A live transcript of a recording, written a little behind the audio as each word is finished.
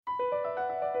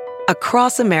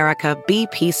Across America,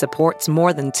 BP supports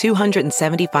more than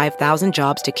 275,000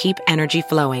 jobs to keep energy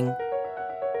flowing.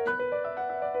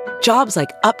 Jobs like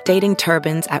updating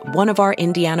turbines at one of our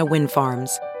Indiana wind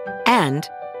farms and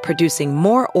producing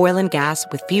more oil and gas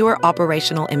with fewer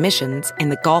operational emissions in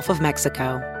the Gulf of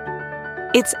Mexico.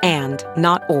 It's and,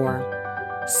 not or.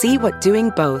 See what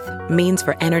doing both means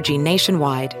for energy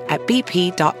nationwide at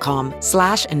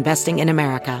bp.com/investing in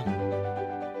America.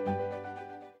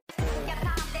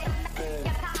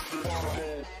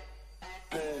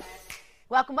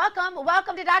 Welcome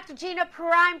to Dr. Gina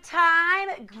Prime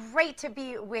Time. Great to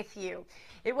be with you.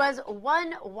 It was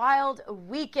one wild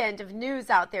weekend of news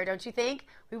out there, don't you think?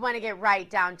 We want to get right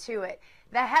down to it.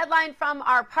 The headline from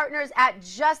our partners at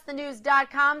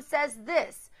justthenews.com says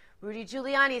this. Rudy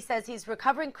Giuliani says he's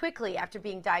recovering quickly after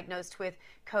being diagnosed with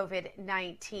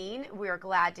COVID-19. We're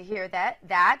glad to hear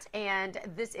that. And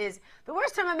this is the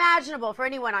worst time imaginable for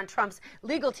anyone on Trump's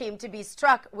legal team to be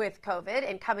struck with COVID.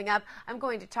 And coming up, I'm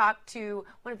going to talk to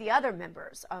one of the other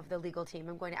members of the legal team.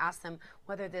 I'm going to ask them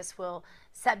whether this will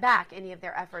set back any of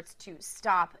their efforts to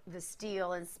stop the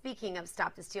steal. And speaking of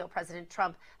stop the steal, President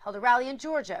Trump held a rally in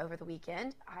Georgia over the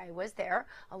weekend. I was there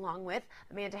along with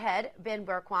Amanda Head, Ben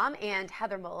Berquam, and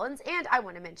Heather Mullins. And I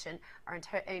want to mention our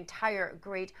entire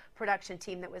great production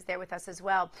team that was there with us as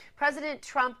well. President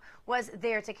Trump was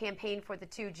there to campaign for the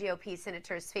two GOP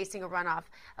senators facing a runoff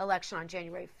election on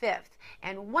January 5th.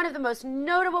 And one of the most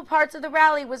notable parts of the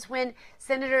rally was when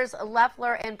Senators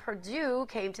Loeffler and Perdue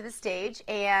came to the stage,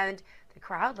 and the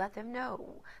crowd let them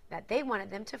know that they wanted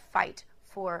them to fight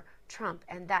for Trump.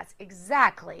 And that's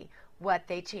exactly what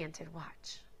they chanted.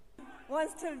 Watch.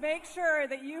 Was to make sure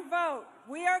that you vote.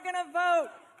 We are going to vote.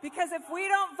 Because if we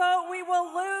don't vote, we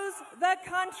will lose the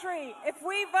country. If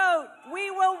we vote,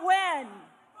 we will win.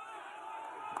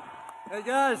 Hey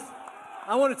guys,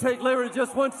 I want to take liberty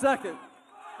just 1 second.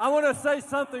 I want to say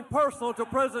something personal to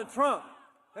President Trump.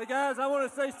 Hey guys, I want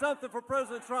to say something for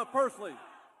President Trump personally.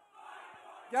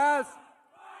 Guys,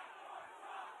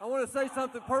 I want to say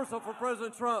something personal for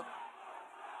President Trump.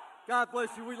 God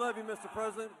bless you. We love you, Mr.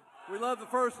 President. We love the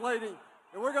First Lady.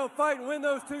 And we're going to fight and win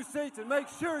those 2 seats and make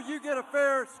sure you get a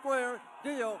fair, square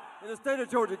deal in the state of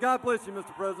Georgia. God bless you,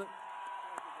 Mr. President.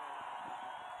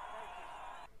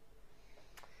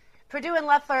 Perdue and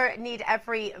Loeffler need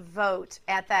every voter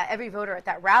at that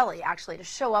rally, actually, to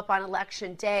show up on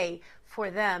Election Day for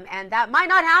them. And that might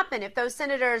not happen if those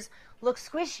senators look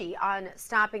squishy on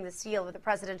stopping the steal of the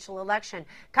presidential election.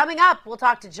 Coming up, we'll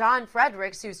talk to John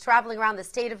Fredericks, who's traveling around the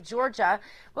state of Georgia.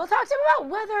 We'll talk to him about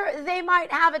whether they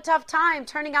might have a tough time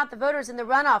turning out the voters in the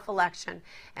runoff election.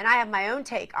 And I have my own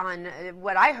take on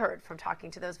what I heard from talking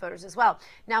to those voters as well.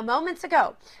 Now, moments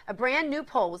ago, a brand new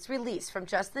poll was released from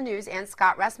Just the News and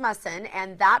Scott Rasmussen,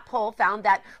 and that poll found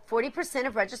that 40%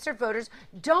 of registered voters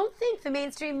don't think the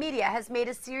mainstream media has made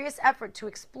a serious effort to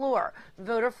explore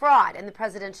voter fraud in the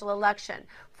presidential election.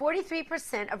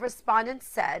 43% of respondents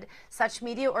said such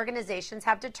media organizations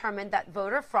have determined that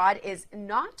voter fraud is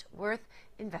not worth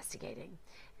investigating.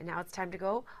 And now it's time to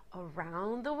go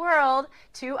around the world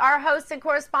to our hosts and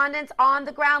correspondents on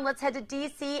the ground. Let's head to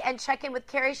D.C. and check in with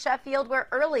Carrie Sheffield, where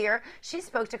earlier she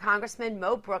spoke to Congressman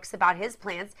Mo Brooks about his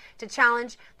plans to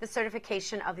challenge the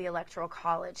certification of the Electoral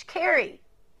College. Carrie.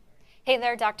 Hey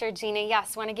there, Dr. Gina.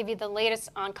 Yes, I want to give you the latest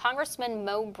on Congressman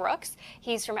Mo Brooks.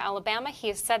 He's from Alabama. He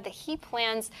has said that he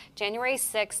plans January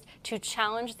 6th to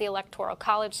challenge the Electoral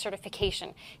College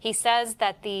certification. He says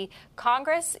that the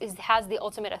Congress has the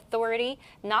ultimate authority,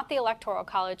 not the Electoral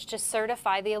College, to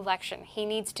certify the election. He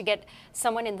needs to get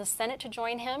someone in the Senate to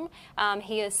join him.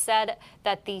 He has said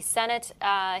that the Senate,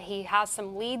 he has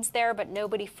some leads there, but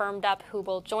nobody firmed up who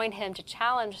will join him to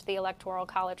challenge the Electoral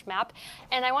College map.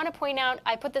 And I want to point out,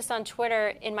 I put this on Twitter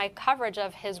in my coverage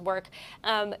of his work,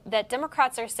 that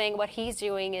Democrats are saying what he's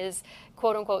doing is,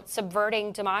 quote unquote,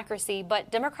 subverting democracy. But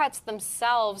Democrats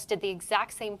themselves did the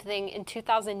exact same thing in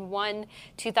 2001,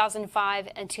 2005,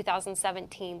 and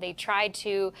 2017. They tried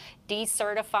to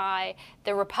decertify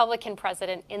the Republican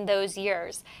president in those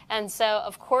years. And so,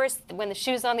 of course, when the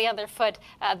shoe's on the other foot,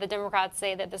 the Democrats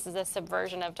say that this is a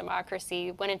subversion of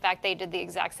democracy, when in fact they did the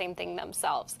exact same thing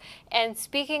themselves. And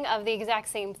speaking of the exact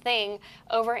same thing,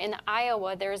 over in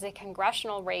Iowa, there is a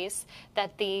congressional race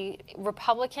that the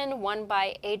Republican won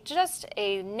by a just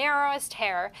a narrowest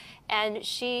hair, and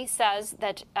she says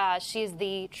that she's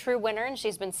the true winner and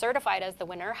she's been certified as the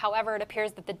winner. However, it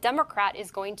appears that the Democrat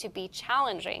is going to be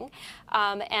challenging,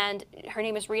 and her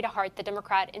name is Rita Hart, the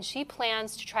Democrat, and she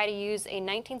plans to try to use a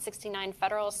 1969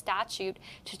 federal statute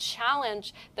to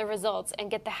challenge the results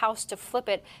and get the House to flip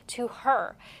it to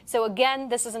her. So again,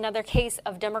 this is another case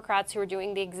of Democrats who are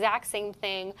doing the exact same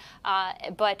thing,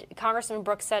 but Congressman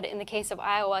Brooks said in the case of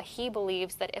Iowa, he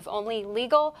believes that if only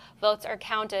legal votes are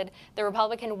counted, the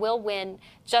Republican will win,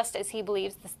 just as he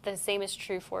believes the same is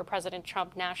true for President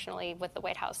Trump nationally with the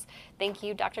White House. Thank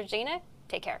you, Dr. Gina.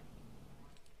 Take care.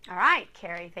 All right,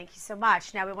 Carrie, thank you so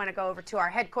much. Now we want to go over to our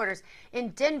headquarters in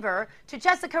Denver to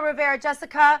Jessica Rivera.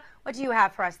 Jessica, what do you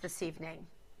have for us this evening?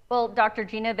 Well, Dr.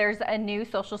 Gina, there's a new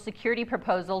Social Security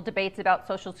proposal. Debates about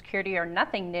Social Security are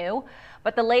nothing new,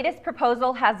 but the latest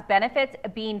proposal has benefits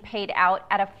being paid out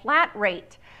at a flat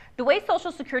rate. The way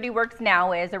Social Security works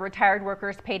now is a retired worker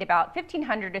is paid about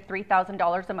 $1,500 to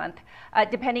 $3,000 a month,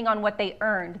 depending on what they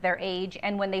earned, their age,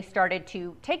 and when they started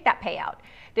to take that payout.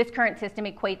 This current system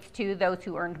equates to those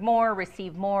who earned more,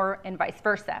 receive more, and vice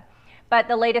versa. But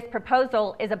the latest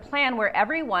proposal is a plan where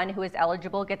everyone who is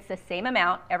eligible gets the same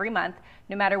amount every month,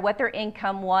 no matter what their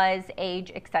income was,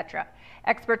 age, etc.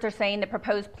 Experts are saying the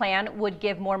proposed plan would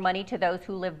give more money to those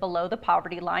who live below the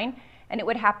poverty line, and it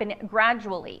would happen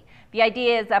gradually. The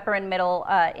idea is upper and middle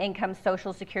income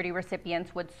Social Security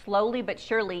recipients would slowly but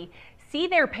surely see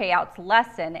their payouts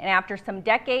lessen, and after some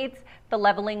decades, the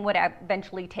leveling would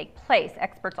eventually take place.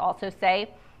 Experts also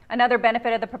say another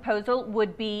benefit of the proposal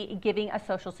would be giving a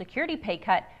Social Security pay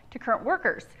cut to current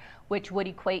workers, which would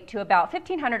equate to about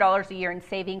 $1,500 a year in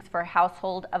savings for a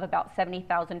household of about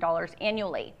 $70,000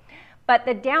 annually. But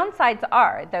the downsides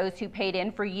are those who paid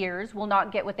in for years will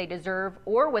not get what they deserve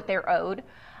or what they're owed,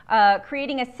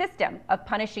 creating a system of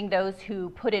punishing those who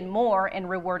put in more and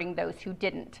rewarding those who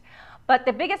didn't. But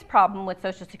the biggest problem with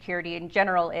Social Security in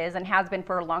general is, and has been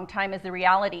for a long time, is the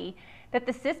reality that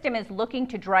the system is looking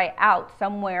to dry out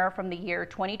somewhere from the year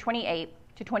 2028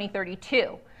 to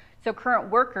 2032. So current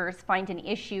workers find an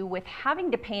issue with having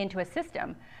to pay into a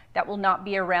system that will not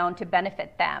be around to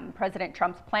benefit them. President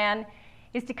Trump's plan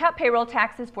is to cut payroll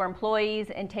taxes for employees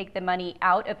and take the money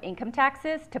out of income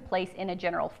taxes to place in a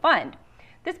general fund.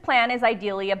 This plan is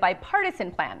ideally a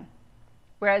bipartisan plan,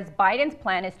 whereas Biden's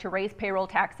plan is to raise payroll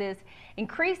taxes,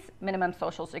 increase minimum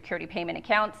Social Security payment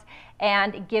accounts,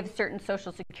 and give certain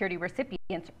Social Security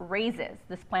recipients raises.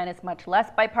 This plan is much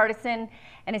less bipartisan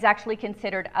and is actually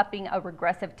considered upping a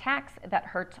regressive tax that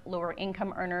hurts lower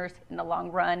income earners in the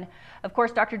long run. Of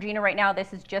course, Dr. Gina, right now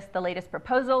this is just the latest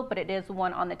proposal, but it is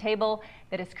one on the table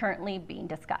that is currently being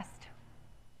discussed.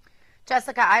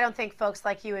 Jessica, I don't think folks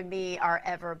like you and me are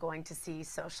ever going to see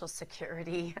Social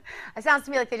Security. It sounds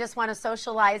to me like they just want to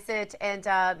socialize it and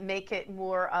make it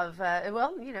more of,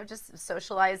 just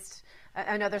socialized,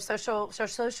 another social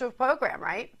program,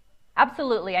 right?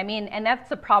 Absolutely. I mean, and that's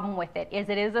the problem with it, is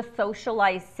it is a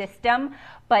socialized system,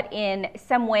 but in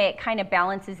some way it kind of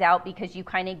balances out because you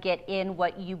kind of get in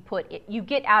what you you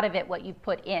get out of it what you've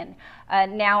put in.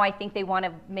 Now I think they want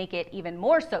to make it even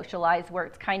more socialized, where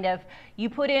it's kind of, you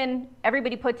put in,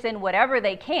 everybody puts in whatever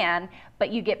they can,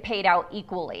 but you get paid out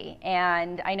equally.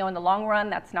 And I know in the long run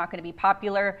that's not going to be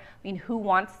popular. I mean, who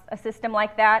wants a system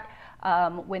like that?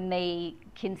 When they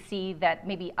can see that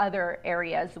maybe other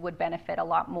areas would benefit a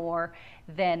lot more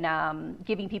than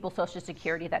giving people Social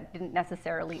Security that didn't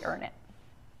necessarily earn it.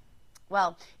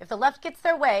 Well, if the left gets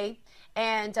their way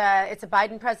and it's a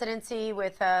Biden presidency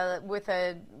with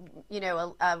a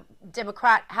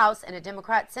Democrat House and a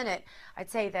Democrat Senate, I'd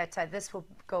say that this will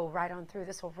go right on through.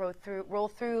 This will roll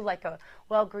through like a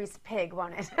well-greased pig,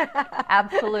 won't it?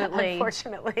 Absolutely.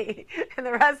 Unfortunately. And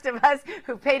the rest of us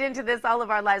who paid into this all of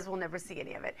our lives will never see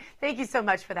any of it. Thank you so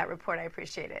much for that report. I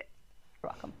appreciate it.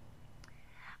 You're welcome.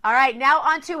 All right, now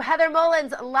on to Heather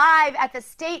Mullins live at the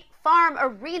State Farm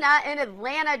Arena in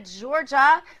Atlanta,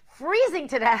 Georgia. Freezing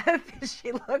to death.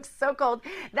 She looks so cold.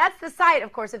 That's the site,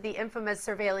 of course, of the infamous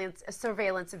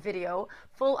surveillance video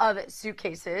full of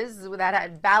suitcases that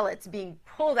had ballots being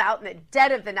pulled out in the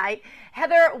dead of the night.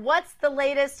 Heather, what's the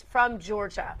latest from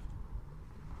Georgia?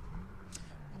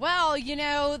 Well,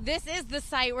 this is the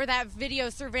site where that video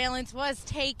surveillance was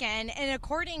taken. And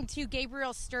according to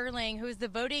Gabriel Sterling, who is the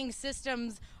voting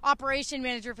systems operation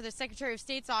manager for the Secretary of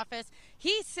State's office.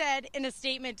 He said in a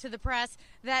statement to the press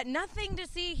that nothing to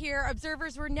see here.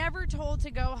 Observers were never told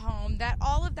to go home, that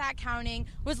all of that counting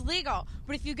was legal.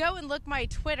 But if you go and look my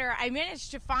Twitter, I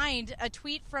managed to find a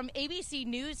tweet from ABC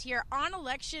News here on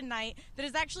election night that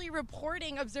is actually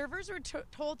reporting observers were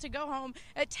told to go home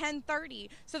at 10:30.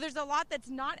 So there's a lot that's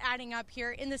not adding up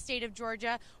here in the state of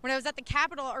Georgia. When I was at the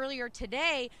Capitol earlier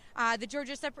today, the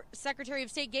Georgia Secretary of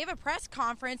State gave a press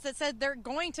conference that said they're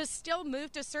going to still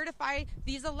move to certify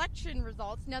these election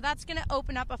results. Now that's going to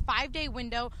open up a 5-day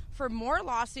window for more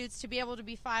lawsuits to be able to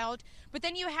be filed. But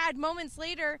then you had moments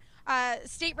later,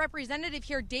 state representative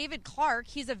here, David Clark,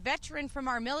 he's a veteran from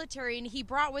our military, and he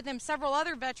brought with him several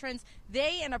other veterans.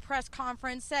 They, in a press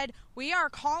conference, said, we are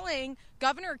calling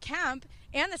Governor Kemp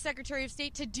and the Secretary of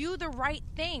State to do the right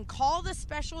thing. Call the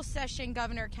special session,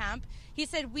 Governor Kemp. He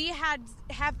said, we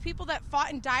have people that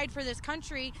fought and died for this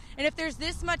country, and if there's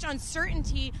this much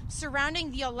uncertainty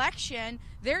surrounding the election,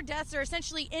 their deaths are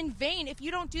essentially in vain if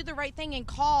you don't do the right thing and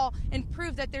call and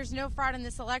prove that there's no fraud in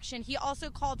this election. He also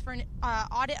called for an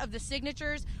audit of the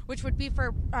signatures, which would be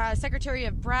for Secretary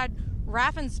of Brad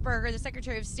Raffensperger, the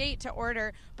Secretary of State, to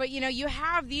order. But, you know, you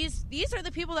have these are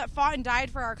the people that fought and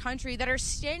died for our country that are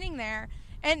standing there.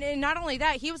 And not only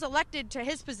that, he was elected to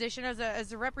his position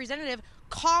as a representative,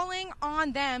 calling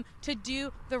on them to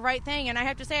do the right thing. And I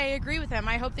have to say, I agree with him.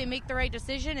 I hope they make the right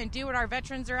decision and do what our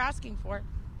veterans are asking for.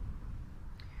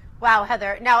 Wow,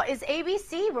 Heather. Now, is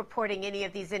ABC reporting any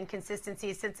of these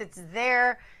inconsistencies, since it's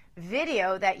their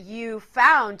video that you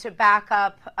found to back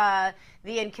up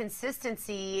the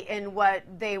inconsistency in what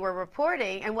they were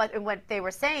reporting and what they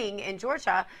were saying in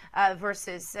Georgia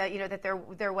versus that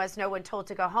there was no one told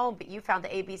to go home, but you found the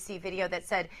ABC video that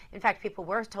said, in fact, people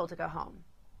were told to go home?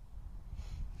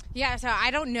 Yeah, so I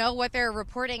don't know what they're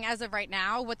reporting as of right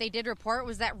now. What they did report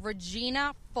was that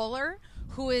Regina Fuller,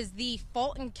 who is the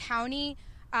Fulton County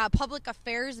public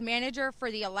affairs manager for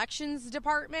the elections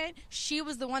department, she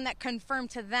was the one that confirmed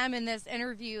to them in this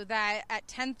interview that at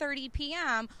 10:30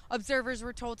 p.m. observers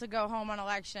were told to go home on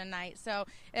election night. So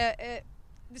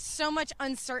so much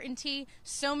uncertainty,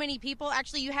 so many people.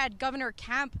 Actually, you had Governor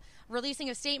Kemp releasing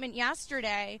a statement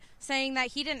yesterday saying that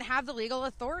he didn't have the legal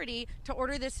authority to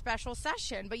order this special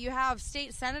session. But you have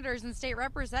state senators and state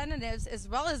representatives, as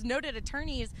well as noted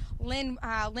attorneys Lynn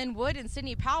Wood and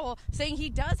Sidney Powell, saying he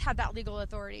does have that legal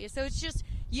authority. So it's just,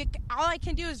 all I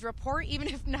can do is report, even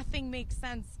if nothing makes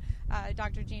sense,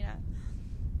 Dr. Gina.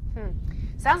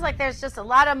 Sounds like there's just a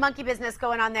lot of monkey business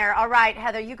going on there. All right,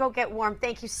 Heather, you go get warm.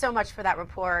 Thank you so much for that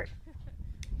report.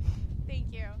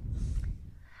 Thank you.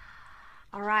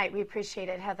 All right, we appreciate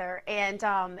it, Heather. And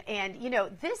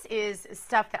this is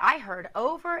stuff that I heard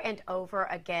over and over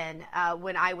again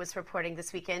when I was reporting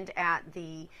this weekend at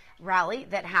the rally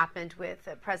that happened with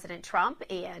President Trump.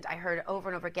 And I heard over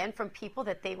and over again from people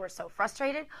that they were so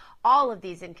frustrated, all of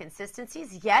these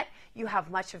inconsistencies. Yet you have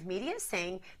much of media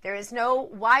saying there is no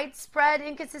widespread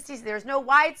inconsistencies. There's no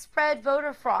widespread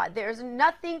voter fraud. There's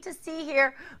nothing to see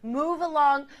here. Move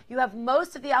along. You have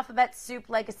most of the alphabet soup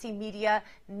legacy media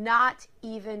not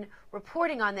even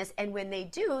reporting on this, and when they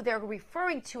do, they're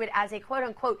referring to it as a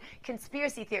quote-unquote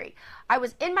conspiracy theory. I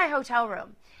was in my hotel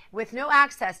room with no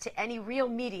access to any real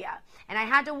media, and I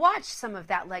had to watch some of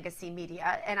that legacy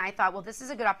media, and I thought, well, this is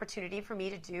a good opportunity for me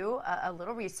to do a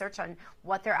little research on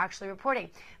what they're actually reporting.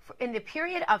 In the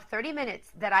period of 30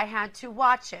 minutes that I had to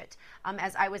watch it,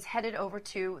 as I was headed over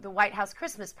to the White House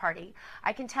Christmas party,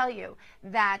 I can tell you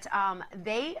that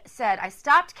they said, I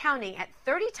stopped counting at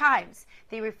 30 times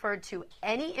they referred to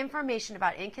any information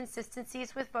about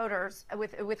inconsistencies with voters,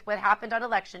 with what happened on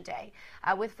Election Day,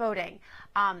 with voting.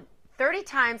 30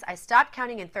 times, I stopped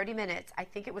counting in 30 minutes. I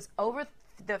think it was over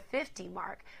the 50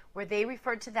 mark where they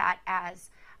referred to that as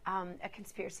a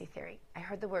conspiracy theory. I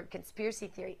heard the word conspiracy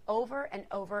theory over and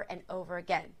over and over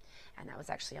again. And that was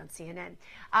actually on CNN.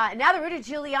 Now that Rudy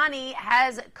Giuliani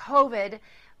has COVID,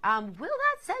 will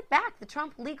that set back the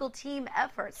Trump legal team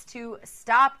efforts to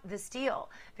stop the steal?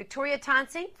 Victoria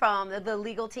Tonsing from the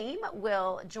legal team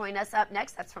will join us up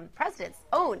next. That's from the president's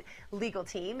own legal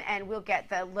team, and we'll get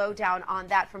the lowdown on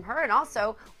that from her, and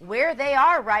also where they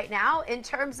are right now in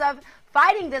terms of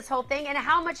fighting this whole thing and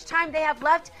how much time they have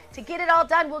left to get it all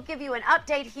done. We'll give you an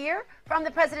update here from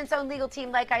the president's own legal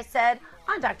team, like I said,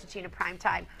 on Dr. Gina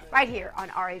Primetime, right here on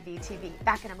RAV TV.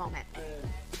 Back in a moment.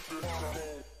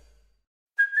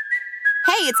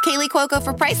 Hey, it's Kaylee Cuoco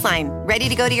for Priceline. Ready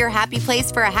to go to your happy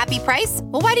place for a happy price?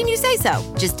 Well, why didn't you say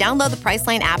so? Just download the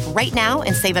Priceline app right now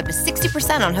and save up to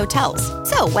 60% on hotels.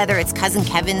 So whether it's Cousin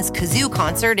Kevin's Kazoo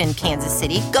Concert in Kansas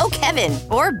City, go Kevin,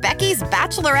 or Becky's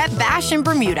Bachelorette Bash in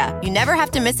Bermuda, you never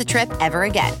have to miss a trip ever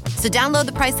again. So download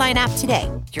the Priceline app today.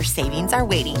 Your savings are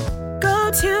waiting.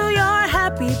 Go to your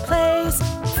happy place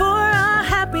for a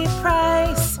happy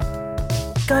price.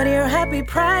 Go to your happy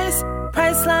price,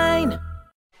 Priceline.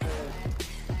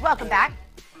 Welcome back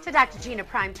to Dr. Gina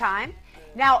Primetime.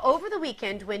 Now, over the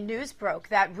weekend, when news broke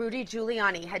that Rudy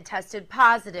Giuliani had tested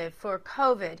positive for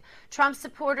COVID, Trump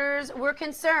supporters were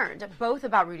concerned, both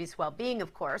about Rudy's well-being,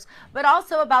 of course, but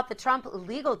also about the Trump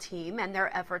legal team and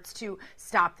their efforts to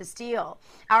stop the steal.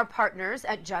 Our partners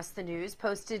at Just the News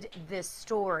posted this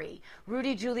story.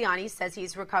 Rudy Giuliani says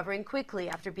he's recovering quickly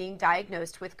after being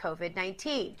diagnosed with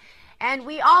COVID-19. And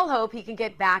we all hope he can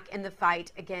get back in the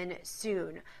fight again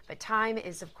soon. But time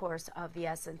is, of course, of the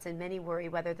essence, and many worry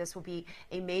whether this will be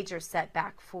a major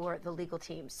setback for the legal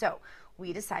team. So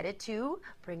we decided to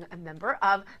bring a member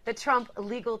of the Trump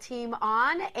legal team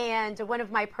on, and one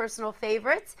of my personal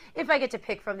favorites, if I get to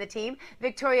pick from the team,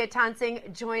 Victoria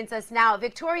Tonsing joins us now.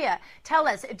 Victoria, tell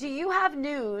us, do you have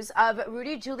news of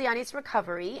Rudy Giuliani's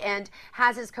recovery, and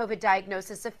has his COVID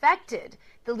diagnosis affected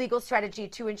the legal strategy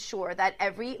to ensure that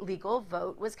every legal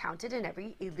vote was counted and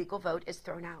every illegal vote is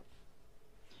thrown out?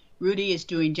 Rudy is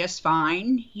doing just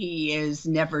fine. He is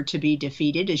never to be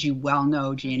defeated, as you well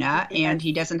know, Gina, and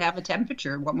he doesn't have a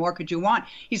temperature. What more could you want?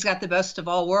 He's got the best of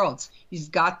all worlds. He's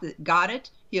got it,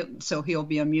 so he'll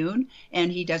be immune,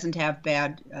 and he doesn't have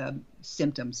bad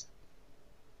symptoms.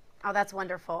 Oh, that's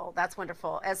wonderful. That's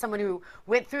wonderful. As someone who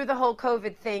went through the whole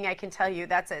COVID thing, I can tell you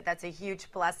that's a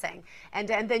huge blessing. And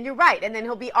then you're right. And then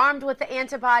he'll be armed with the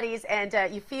antibodies. And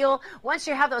you feel, once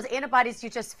you have those antibodies,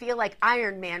 you just feel like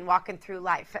Iron Man walking through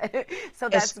life. So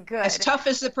that's good. As tough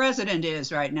as the president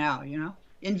is right now,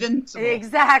 invincible.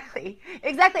 Exactly.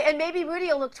 And maybe Rudy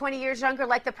will look 20 years younger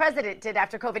like the president did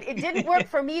after COVID. It didn't work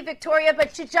for me, Victoria,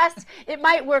 but it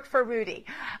might work for Rudy.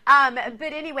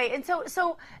 But anyway, and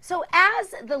so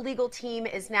as the legal team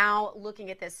is now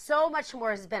looking at this, so much more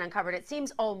has been uncovered. It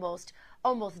seems almost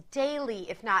daily,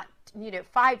 if not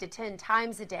 5 to 10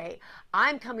 times a day,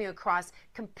 I'm coming across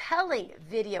compelling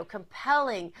video,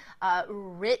 compelling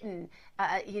written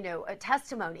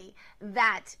testimony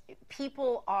that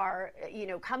people are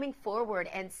coming forward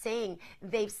and saying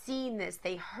they've seen this,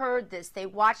 they heard this, they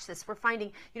watched this. We're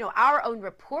finding our own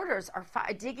reporters are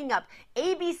digging up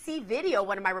ABC video.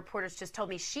 One of my reporters just told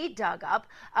me she dug up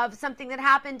of something that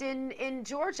happened in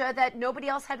Georgia that nobody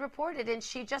else had reported, and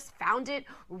she just found it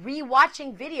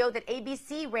rewatching video that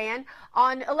ABC ran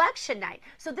on election night.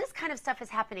 So this kind of stuff is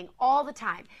happening all the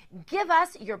time. Give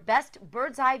us your best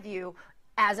bird's eye view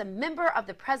as a member of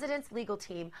the president's legal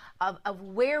team of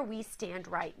where we stand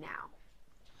right now.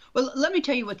 Well, let me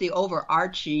tell you what the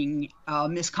overarching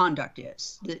misconduct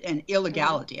is, and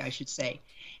illegality, I should say.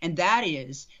 And that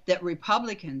is that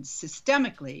Republicans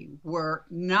systemically were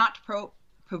not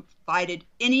provided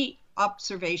any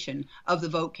observation of the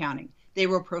vote counting. They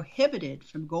were prohibited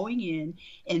from going in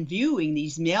and viewing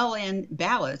these mail-in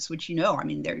ballots, which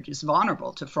they're just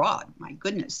vulnerable to fraud. My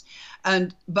goodness.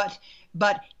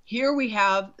 But here we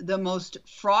have the most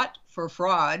fraught for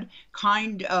fraud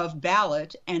kind of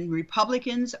ballot, and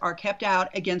Republicans are kept out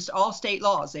against all state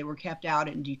laws. They were kept out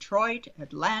in Detroit,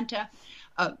 Atlanta,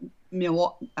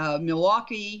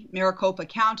 Milwaukee, Maricopa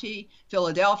County,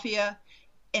 Philadelphia.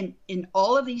 And in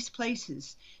all of these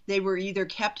places, they were either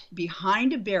kept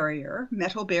behind a barrier,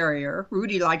 metal barrier.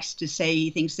 Rudy likes to say he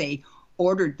thinks they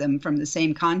ordered them from the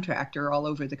same contractor all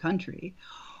over the country,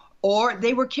 or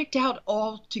they were kicked out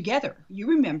altogether. You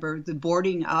remember the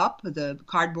boarding up, the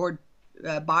cardboard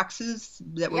boxes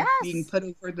that were being put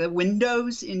over the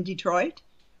windows in Detroit?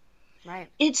 Right.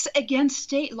 It's against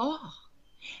state law.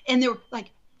 And there were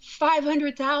like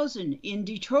 500,000 in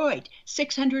Detroit,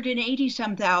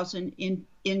 680-some thousand in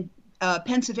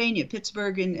Pennsylvania,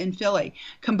 Pittsburgh and Philly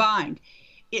combined.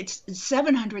 It's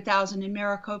 700,000 in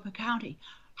Maricopa County.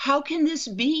 How can this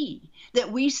be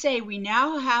that we say we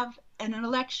now have an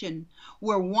election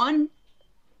where one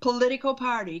political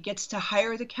party gets to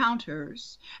hire the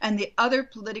counters and the other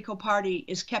political party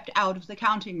is kept out of the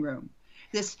counting room?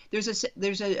 There's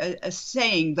a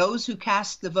saying, those who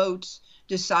cast the votes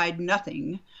decide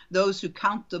nothing. Those who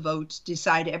count the votes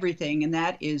decide everything, and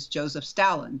that is Joseph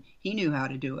Stalin. He knew how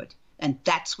to do it, and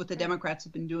that's what the Democrats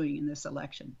have been doing in this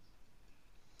election.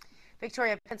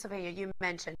 Victoria, Pennsylvania, you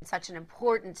mentioned such an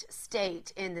important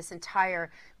state in this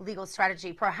entire legal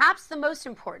strategy, perhaps the most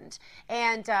important.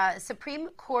 And Supreme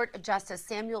Court Justice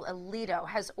Samuel Alito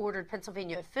has ordered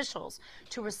Pennsylvania officials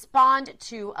to respond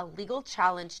to a legal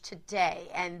challenge today.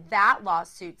 And that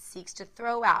lawsuit seeks to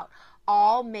throw out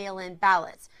all mail-in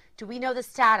ballots. Do we know the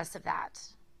status of that?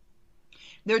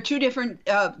 There are two different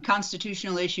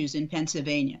constitutional issues in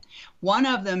Pennsylvania. One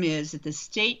of them is that the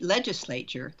state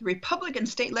legislature, the Republican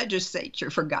state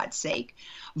legislature, for God's sake,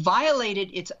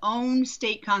 violated its own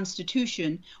state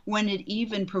constitution when it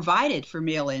even provided for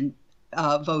mail-in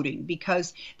voting,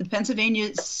 because the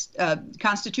Pennsylvania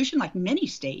Constitution, like many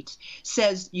states,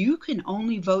 says you can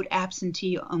only vote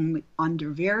absentee only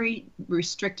under very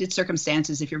restricted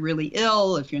circumstances. If you're really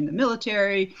ill, if you're in the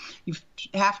military, you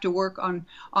have to work on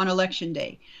election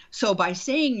day. So by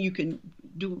saying you can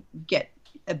get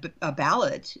a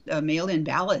ballot, a mail-in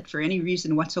ballot for any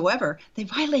reason whatsoever, they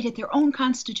violated their own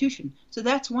constitution. So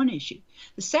that's one issue.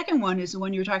 The second one is the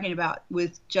one you're talking about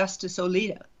with Justice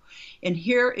Alito. And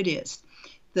here it is.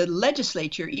 The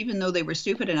legislature, even though they were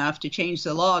stupid enough to change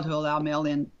the law to allow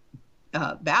mail-in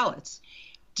ballots,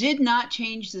 did not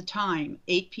change the time,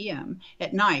 8 p.m.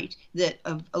 at night, that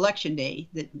of election day,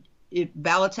 that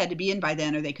ballots had to be in by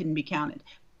then or they couldn't be counted.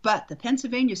 But the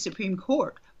Pennsylvania Supreme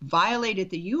Court violated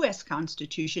the U.S.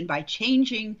 Constitution by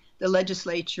changing the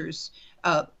legislature's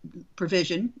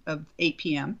provision of 8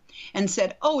 p.m. and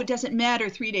said, oh, it doesn't matter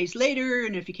 3 days later,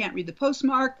 and if you can't read the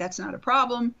postmark, that's not a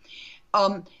problem.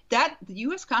 That the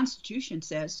U.S. Constitution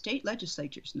says state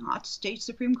legislatures, not state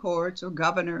Supreme Courts or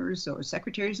governors or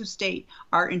secretaries of state,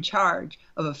 are in charge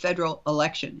of a federal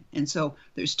election. And so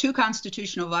there's two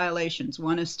constitutional violations,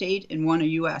 one a state and one a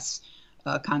U.S.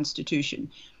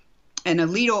 Constitution. And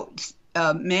Alito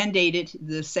mandated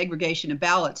the segregation of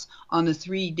ballots on the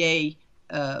 3-day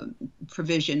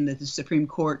provision that the Supreme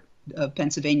Court of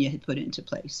Pennsylvania had put into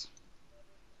place.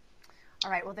 All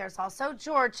right, well, there's also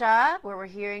Georgia, where we're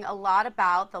hearing a lot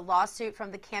about the lawsuit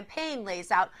from the campaign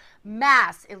lays out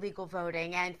mass illegal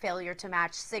voting and failure to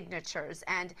match signatures.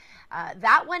 And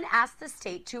that one asked the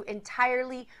state to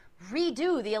entirely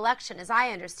redo the election, as I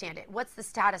understand it. What's the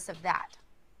status of that?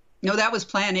 No, that was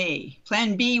Plan A.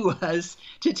 Plan B was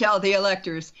to tell the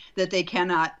electors that they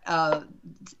cannot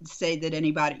say that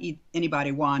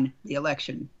anybody won the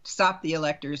election. Stop the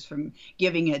electors from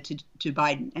giving it to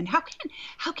Biden. And how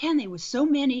can they, with so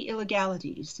many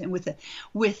illegalities and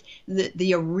with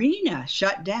the arena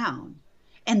shut down,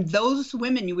 and those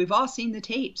women, we've all seen the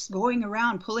tapes, going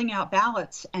around pulling out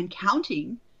ballots and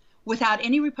counting without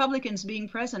any Republicans being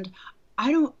present.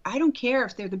 I don't care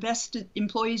if they're the best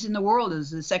employees in the world,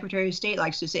 as the Secretary of State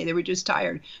likes to say. They were just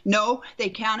tired. No, they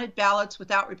counted ballots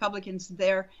without Republicans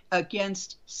there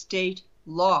against state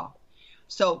law.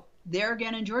 So there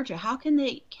again in Georgia, how can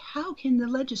the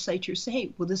legislature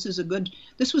say, well, this was a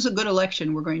good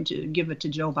election, we're going to give it to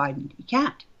Joe Biden? You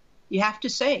can't. You have to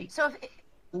say, so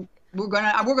we're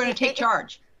going to take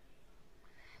charge.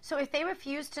 So if they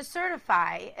refuse to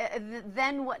certify,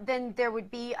 then there would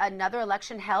be another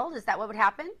election held? Is that what would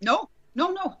happen? No.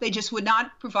 They just would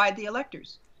not provide the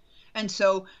electors. And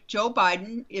so Joe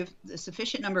Biden, if the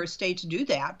sufficient number of states do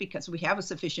that, because we have a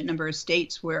sufficient number of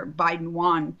states where Biden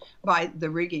won by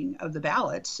the rigging of the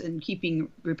ballots and keeping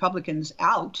Republicans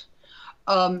out,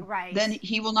 then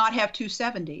he will not have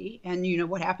 270. And you know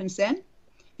what happens then?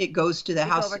 It goes to the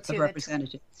House of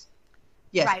Representatives.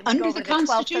 Yes, right, under the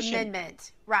Constitution. 12th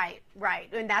Amendment. Right.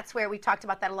 And that's where we talked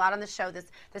about that a lot on the show, this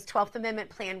 12th Amendment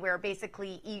plan, where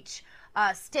basically each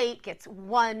state gets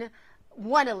one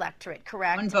electorate,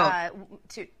 correct? One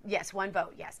vote. Yes, one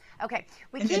vote, yes. Okay.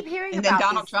 We keep hearing about these. And then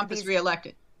Donald Trump is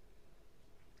reelected.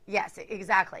 Yes,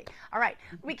 exactly. All right.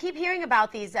 We keep hearing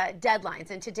about these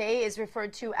deadlines, and today is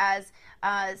referred to as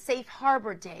Safe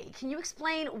Harbor Day. Can you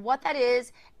explain what that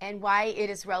is and why it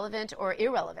is relevant or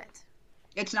irrelevant?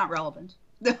 It's not relevant.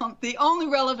 The only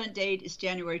relevant date is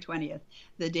January 20th,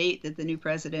 the date that the new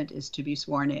president is to be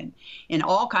sworn in. And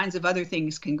all kinds of other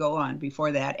things can go on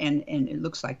before that, and it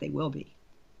looks like they will be.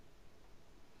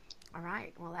 All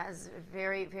right. Well, that is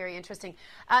very, very interesting.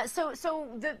 So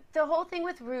the whole thing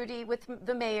with Rudy, with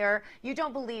the mayor, you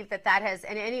don't believe that has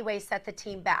in any way set the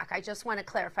team back. I just want to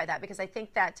clarify that, because I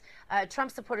think that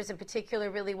Trump supporters in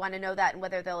particular really want to know that, and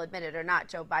whether they'll admit it or not,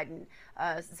 Joe Biden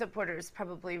supporters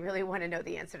probably really want to know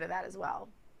the answer to that as well.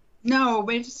 No,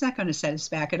 but it's not going to set us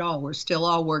back at all. We're still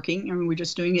all working. I mean, we're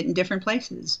just doing it in different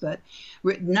places. But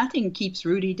nothing keeps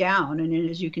Rudy down. And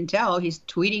as you can tell, he's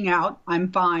tweeting out,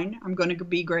 I'm fine. I'm going to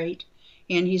be great.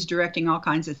 and he's directing all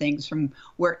kinds of things from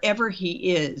wherever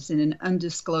he is in an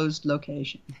undisclosed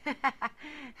location.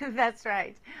 That's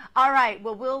right. All right.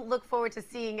 Well, we'll look forward to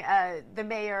seeing the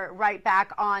mayor right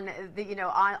back on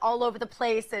on all over the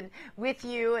place and with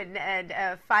you and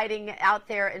fighting out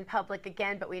there in public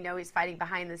again. But we know he's fighting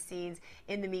behind the scenes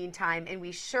in the meantime, and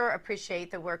we sure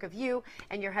appreciate the work of you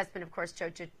and your husband, of course,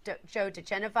 Joe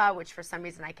DeGenova, which for some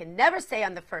reason I can never say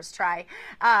on the first try.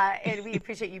 And we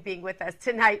appreciate you being with us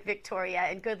tonight, Victoria,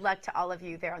 and good luck to all of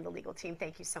you there on the legal team.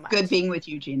 Thank you so much. Good being with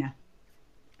you, Gina.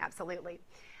 Absolutely.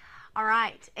 All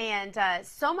right, and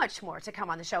so much more to come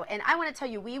on the show. And I want to tell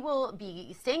you, we will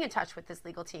be staying in touch with this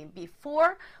legal team.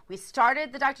 Before we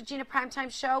started the Dr. Gina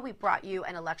Primetime Show, we brought you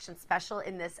an election special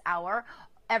in this hour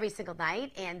every single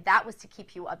night, and that was to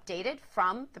keep you updated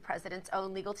from the president's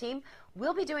own legal team.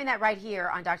 We'll be doing that right here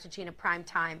on Dr. Gina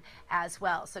Primetime as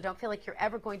well. So don't feel like you're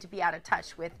ever going to be out of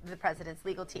touch with the president's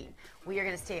legal team. We are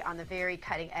going to stay on the very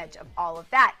cutting edge of all of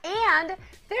that. And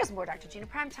there's more Dr. Gina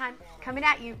Primetime coming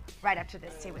at you right after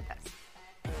this. Stay with us.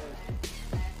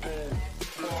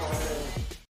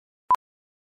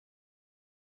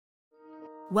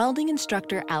 Welding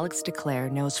instructor Alex DeClaire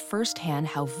knows firsthand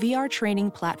how VR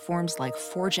training platforms like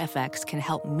ForgeFX can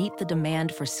help meet the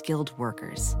demand for skilled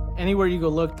workers. Anywhere you go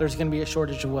look, there's going to be a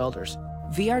shortage of welders.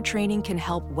 VR training can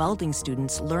help welding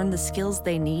students learn the skills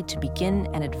they need to begin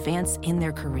and advance in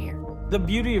their career. The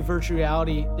beauty of virtual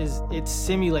reality is it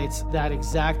simulates that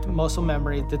exact muscle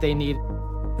memory that they need.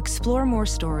 Explore more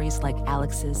stories like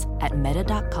Alex's at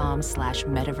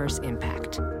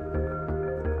meta.com/metaverseimpact.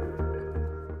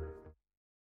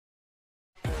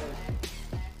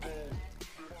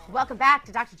 Welcome back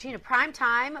to Dr. Gina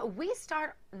Primetime. We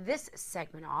start this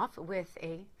segment off with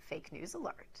a fake news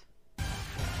alert.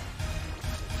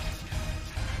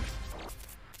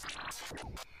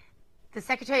 The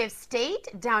Secretary of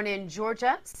State down in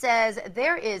Georgia says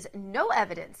there is no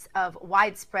evidence of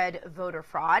widespread voter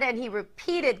fraud, and he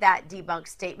repeated that debunked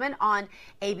statement on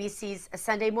ABC's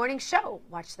Sunday morning show.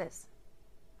 Watch this.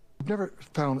 We've never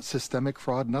found systemic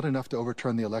fraud, not enough to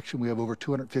overturn the election. We have over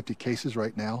 250 cases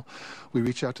right now. We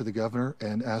reached out to the governor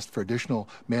and asked for additional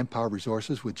manpower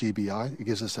resources with GBI. It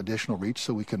gives us additional reach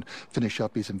so we can finish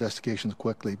up these investigations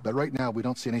quickly. But right now, we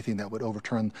don't see anything that would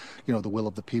overturn, the will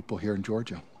of the people here in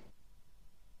Georgia.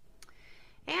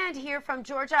 And here from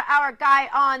Georgia, our guy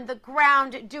on the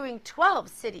ground doing 12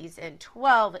 cities in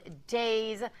 12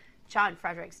 days, John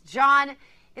Fredericks. John,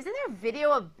 isn't there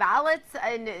video of ballots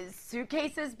and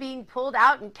suitcases being pulled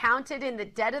out and counted in the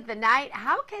dead of the night?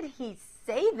 How could he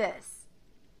say this?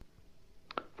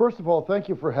 First of all, thank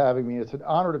you for having me. It's an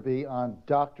honor to be on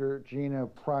Dr. Gina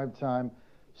Primetime.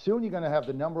 Soon you're going to have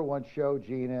the #1 show,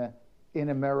 Gina, in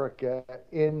America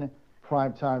in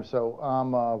primetime. So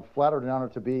I'm flattered and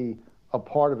honored to be a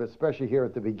part of it, especially here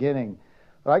at the beginning.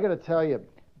 But I got to tell you,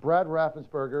 Brad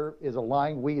Raffensperger is a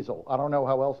lying weasel. I don't know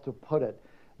how else to put it.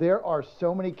 There are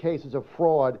so many cases of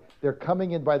fraud. They're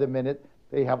coming in by the minute.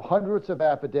 They have hundreds of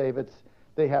affidavits.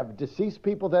 They have deceased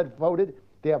people that voted.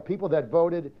 They have people that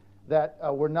voted that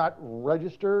were not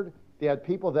registered. They had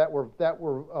people that were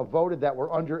voted that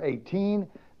were under 18.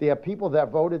 They have people that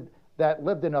voted that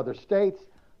lived in other states.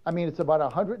 I mean, it's about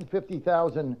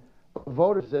 150,000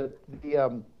 voters that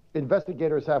the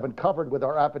investigators have uncovered with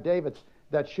our affidavits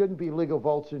that shouldn't be legal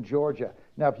votes in Georgia.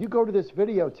 Now, if you go to this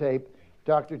videotape,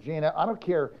 Dr. Gina, I don't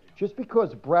care, just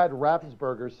because Brad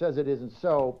Raffensperger says it isn't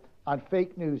so on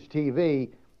fake news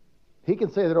TV, he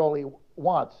can say that all he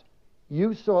wants.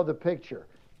 You saw the picture.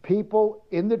 People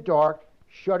in the dark,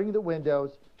 shutting the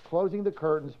windows, closing the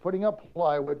curtains, putting up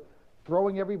plywood,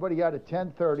 throwing everybody out at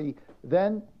 10:30.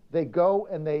 Then they go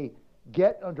and they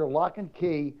get under lock and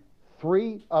key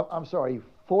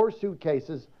 4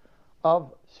 suitcases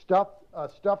of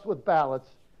stuffed with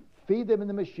ballots, feed them in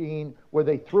the machine where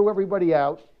they threw everybody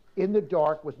out in the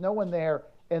dark with no one there,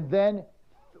 and then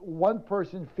one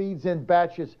person feeds in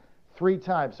batches 3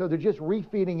 times. So they're just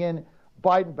refeeding in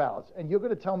Biden ballots. And you're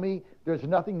going to tell me there's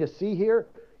nothing to see here?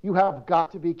 You have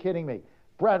got to be kidding me.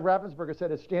 Brad Raffensperger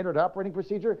said it's standard operating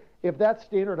procedure. If that's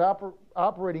standard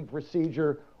operating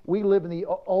procedure, we live in the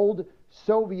old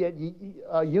Soviet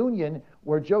Union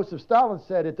where Joseph Stalin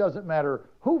said it doesn't matter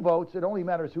who votes, it only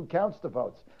matters who counts the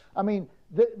votes. I mean,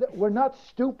 we're not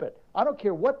stupid. I don't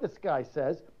care what this guy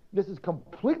says. This is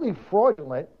completely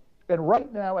fraudulent. And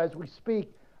right now, as we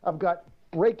speak, I've got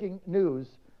breaking news.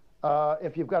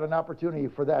 If you've got an opportunity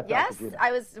for that, yes, Dr. Gina.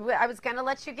 I was going to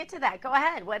let you get to that. Go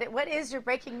ahead. What is your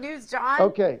breaking news, John?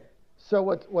 Okay, so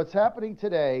what's happening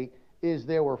today is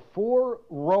there were 4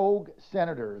 rogue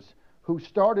senators who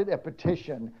started a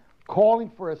petition calling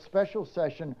for a special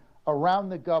session around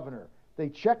the governor. They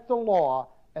checked the law,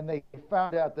 and they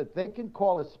found out that they can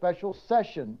call a special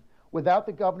session without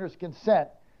the governor's consent.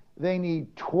 They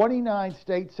need 29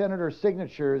 state senator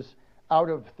signatures out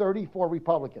of 34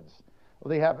 Republicans.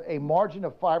 They have a margin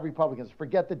of 5 Republicans.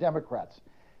 Forget the Democrats.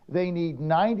 They need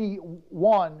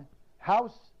 91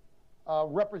 House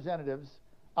representatives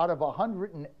out of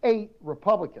 108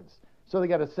 Republicans. So they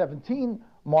got a 17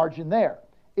 margin there.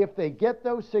 If they get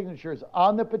those signatures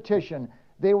on the petition,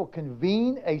 they will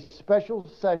convene a special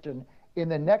session in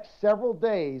the next several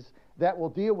days that will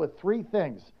deal with 3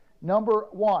 things. Number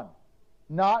 1,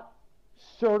 not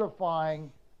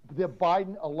certifying the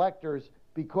Biden electors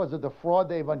because of the fraud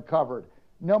they've uncovered.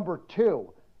 Number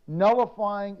 2,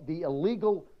 nullifying the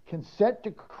illegal consent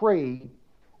decree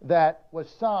that was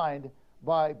signed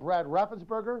by Brad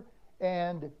Raffensperger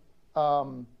and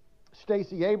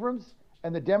Stacey Abrams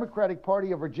and the Democratic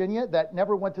Party of Virginia that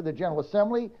never went to the General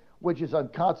Assembly, which is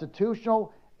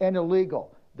unconstitutional and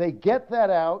illegal. They get that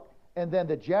out, and then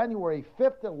the January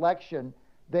 5th election,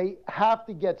 they have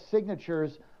to get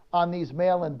signatures on these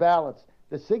mail-in ballots.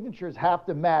 The signatures have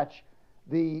to match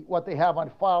what they have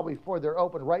on file before they're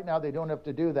open. Right now, they don't have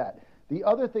to do that. The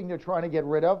other thing they're trying to get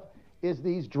rid of is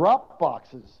these drop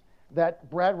boxes that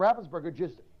Brad Raffensperger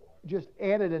just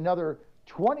added another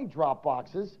 20 drop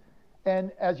boxes.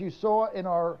 And as you saw in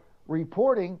our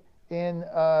reporting in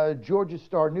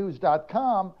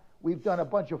GeorgiaStarNews.com, we've done a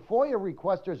bunch of FOIA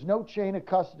requests. There's no chain of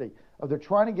custody. They're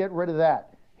trying to get rid of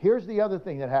that. Here's the other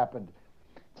thing that happened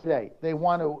today. They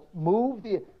want to move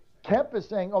Kemp is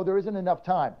saying, oh, there isn't enough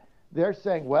time. They're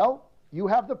saying, well, you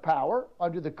have the power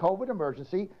under the COVID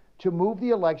emergency to move the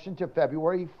election to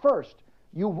February 1st.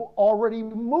 You've already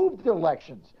moved the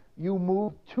elections. You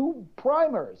moved 2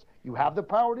 primaries. You have the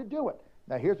power to do it.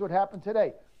 Now, here's what happened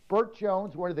today. Burt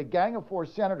Jones, one of the Gang of 4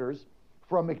 senators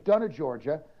from McDonough,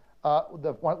 Georgia,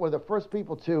 one of the first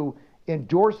people to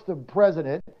endorse the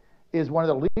president, is one of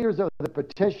the leaders of the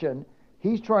petition.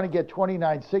 He's trying to get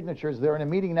 29 signatures. They're in a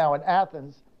meeting now in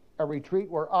Athens, a retreat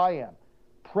where I am.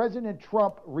 President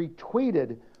Trump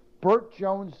retweeted Burt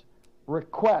Jones'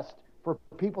 request for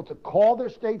people to call their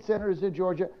state senators in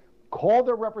Georgia, call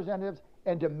their representatives,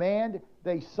 and demand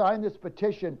they sign this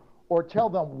petition or tell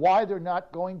them why they're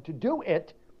not going to do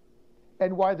it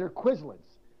and why they're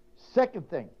Quizlings. Second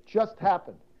thing just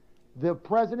happened. The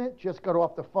president just got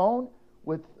off the phone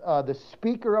with the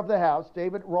Speaker of the House,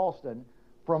 David Ralston,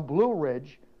 from Blue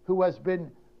Ridge, who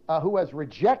has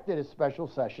rejected a special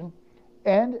session,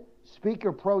 and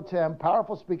Speaker Pro Tem,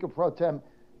 powerful Speaker Pro Tem,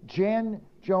 Jan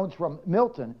Jones from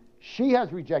Milton. She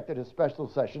has rejected a special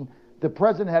session. The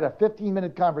president had a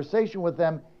 15-minute conversation with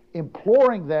them,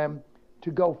 imploring them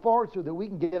to go forward so that we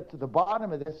can get to the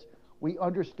bottom of this. We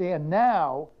understand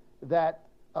now that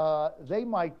they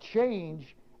might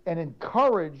change and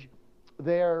encourage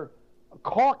their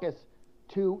caucus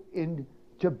to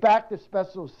back the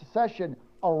special session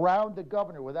around the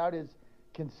governor without his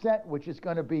consent, which is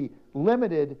going to be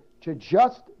limited to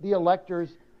just the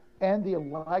electors and the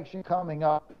election coming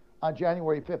up on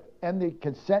January 5th and the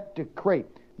consent decree.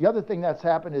 The other thing that's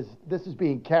happened is this is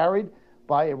being carried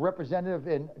by a representative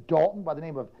in Dalton by the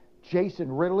name of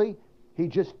Jason Ridley.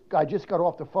 I just got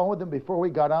off the phone with him before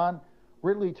we got on.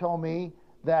 Ridley told me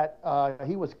that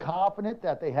he was confident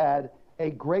that they had a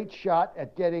great shot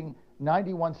at getting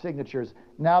 91 signatures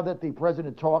now that the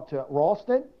president talked to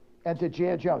Ralston and to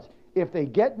Jan Jones. If they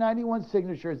get 91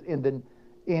 signatures in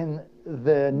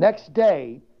the next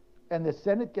day and the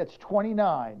Senate gets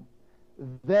 29,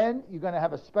 then you're going to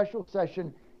have a special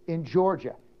session in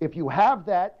Georgia. If you have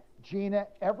that,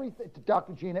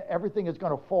 Dr. Gina, everything is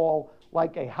going to fall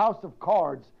like a house of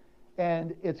cards,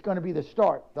 and it's going to be the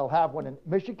start. They'll have one in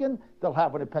Michigan, they'll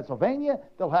have one in Pennsylvania,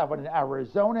 they'll have one in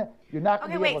Arizona. You're not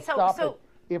going to be able to stop it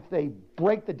if they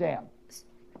break the dam.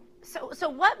 So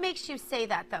what makes you say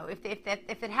that, though? If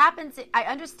it happens, I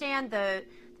understand the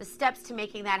steps to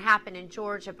making that happen in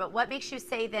Georgia, but what makes you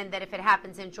say then that if it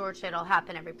happens in Georgia, it'll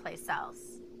happen every place else?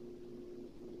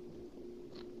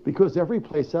 Because every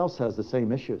place else has the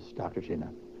same issues, Dr.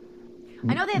 Gina.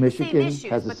 I know they have Michigan the same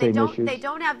issues, but they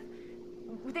don't have.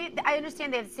 I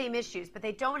understand they have the same issues, but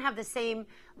they don't have the same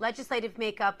legislative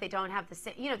makeup. They don't have the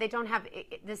same. They don't have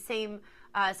the same.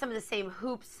 Some of the same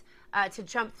hoops to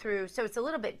jump through. So it's a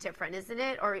little bit different, isn't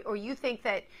it? Or you think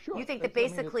that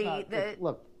basically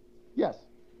look, yes,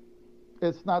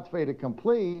 it's not fait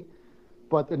accompli,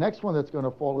 but the next one that's going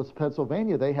to fall is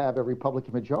Pennsylvania. They have a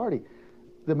Republican majority.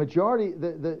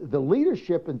 The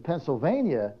leadership in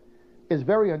Pennsylvania is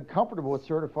very uncomfortable with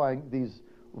certifying these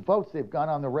votes. They've gone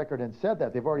on the record and said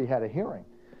that. They've already had a hearing.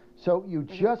 So you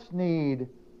just need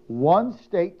one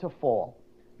state to fall.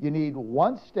 You need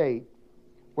one state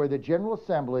where the General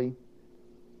Assembly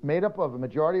made up of a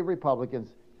majority of Republicans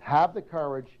have the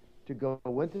courage to go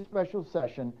into special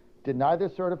session, deny their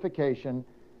certification,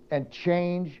 and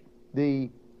change the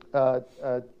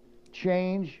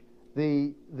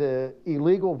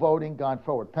illegal voting gone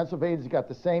forward. Pennsylvania's got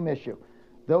the same issue.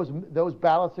 Those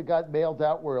ballots that got mailed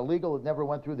out were illegal. It never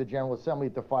went through the General Assembly.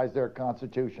 It defies their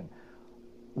constitution.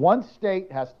 One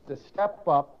state has to step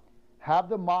up, have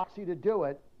the moxie to do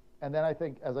it, and then I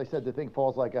think, as I said, the thing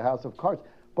falls like a house of cards.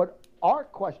 But our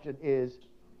question is,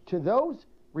 to those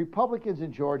Republicans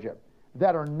in Georgia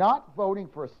that are not voting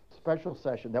for a special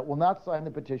session, that will not sign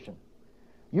the petition,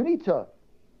 you need to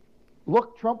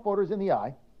look Trump voters in the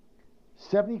eye,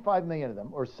 75 million of them,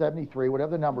 or 73,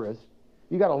 whatever the number is.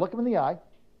 You got to look them in the eye,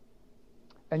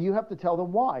 and you have to tell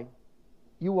them why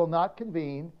you will not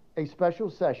convene a special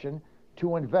session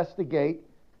to investigate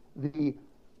the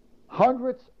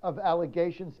hundreds of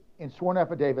allegations in sworn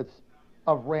affidavits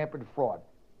of rampant fraud.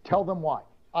 Tell them why.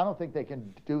 I don't think they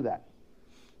can do that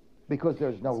because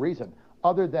there's no reason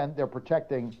other than they're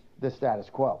protecting the status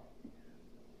quo.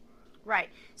 Right.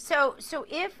 So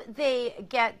if they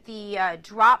get the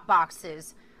drop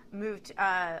boxes moved,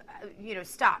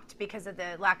 stopped because of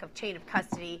the lack of chain of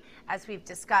custody, as we've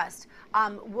discussed,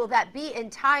 will that be in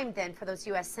time then for those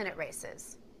U.S. Senate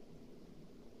races?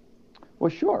 Well,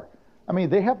 sure. I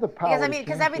mean, they have the power.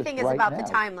 Because everything is about the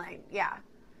timeline. Yeah.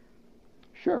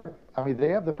 Sure. I mean, they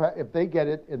have the if they get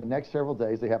it in the next several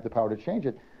days, they have the power to change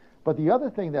it. But the other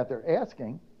thing that they're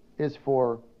asking is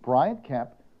for Brian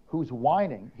Kemp, who's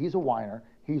whining. He's a whiner.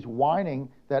 He's whining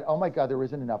that, oh my God, there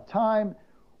isn't enough time.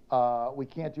 We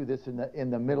can't do this in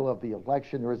the middle of the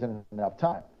election. There isn't enough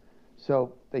time.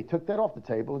 So they took that off the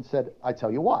table and said, I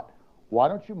tell you what, why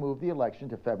don't you move the election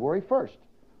to February 1st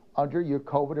under your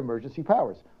COVID emergency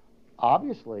powers?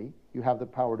 Obviously, you have the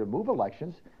power to move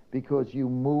elections because you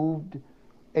moved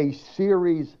a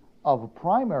series of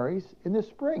primaries in the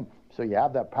spring. So you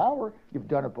have that power. You've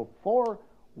done it before.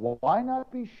 Why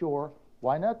not be sure?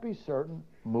 Why not be certain?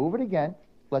 Move it again.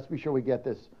 Let's be sure we get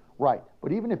this right.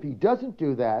 But even if he doesn't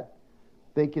do that,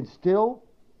 they can still,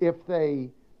 if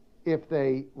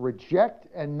they reject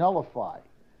and nullify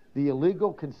the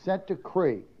illegal consent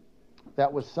decree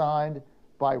that was signed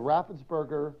by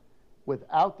Raffensperger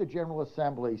without the General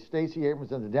Assembly, Stacey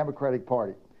Abrams and the Democratic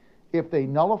Party, if they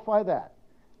nullify that,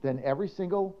 then every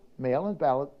single mail-in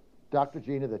ballot, Dr.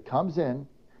 Gina, that comes in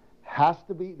has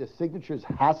to be, the signatures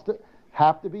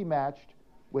have to be matched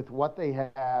with what they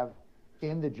have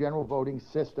in the general voting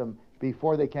system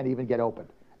before they can even get opened.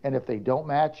 And if they don't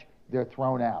match, they're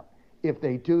thrown out. If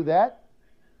they do that,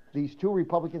 these two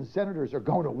Republican senators are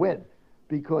going to win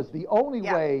because the only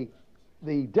way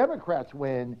the Democrats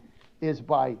win is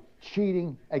by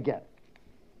cheating again.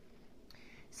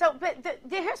 So, but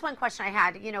here's one question I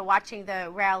had, watching the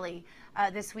rally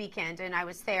this weekend, and I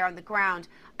was there on the ground.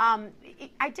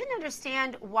 I didn't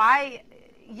understand why,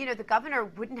 the governor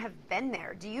wouldn't have been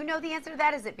there. Do you know the answer to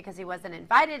that? Is it because he wasn't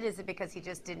invited? Is it because he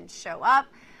just didn't show up?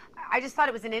 I just thought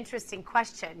it was an interesting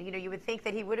question. You would think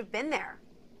that he would have been there.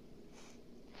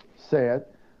 Sad.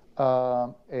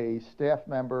 A staff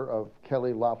member of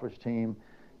Kelly Loeffler's team,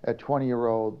 a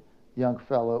 20-year-old young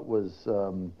fellow, was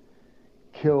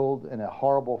killed in a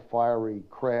horrible fiery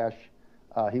crash.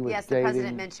 He was the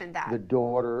president mentioned that. The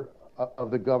daughter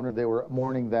of the governor. They were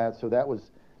mourning that, so that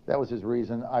was his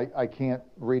reason. I can't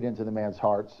read into the man's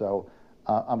heart, so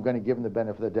I'm going to give him the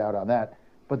benefit of the doubt on that.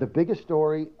 But the biggest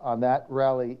story on that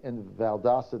rally in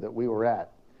Valdosta that we were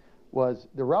at was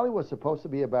the rally was supposed to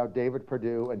be about David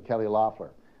Perdue and Kelly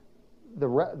Loeffler.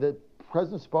 The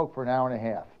president spoke for an hour and a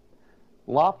half.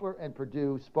 Loeffler and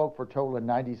Perdue spoke for a total of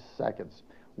 90 seconds.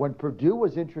 When Perdue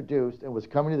was introduced and was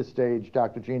coming to the stage,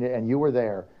 Dr. Gina, and you were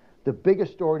there, the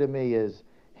biggest story to me is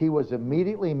he was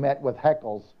immediately met with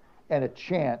heckles and a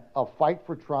chant of fight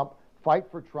for Trump, fight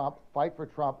for Trump, fight for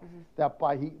Trump, that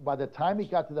by the time he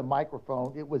got to the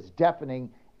microphone, it was deafening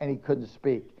and he couldn't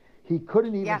speak. He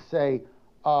couldn't even say,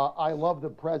 I love the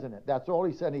president. That's all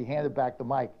he said, and he handed back the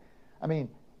mic. I mean,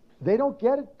 they don't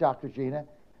get it, Dr. Gina.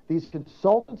 These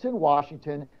consultants in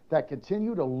Washington that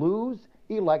continue to lose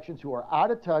elections, who are out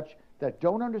of touch, that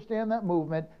don't understand that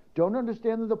movement, don't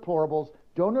understand the deplorables,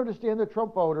 don't understand the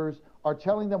Trump voters, are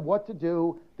telling them what to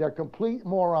do. They're complete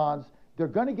morons. They're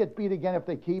going to get beat again if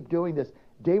they keep doing this.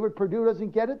 David Perdue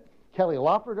doesn't get it. Kelly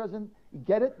Loeffler doesn't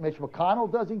get it. Mitch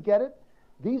McConnell doesn't get it.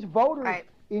 These voters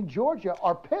in Georgia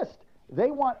are pissed.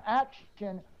 They want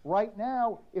action right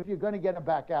now if you're going to get them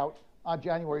back out on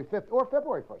January 5th or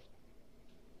February 1st.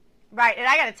 Right, and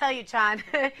I got to tell you, John,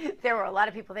 there were a lot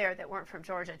of people there that weren't from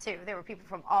Georgia, too. There were people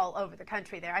from all over the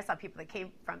country there. I saw people that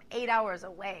came from 8 hours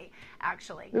away,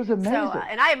 actually. It was amazing. So,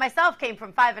 and I myself came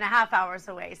from 5.5 hours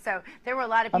away. So there were a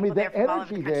lot of people there from all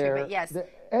over the country. But yes, the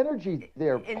energy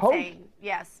there, insane.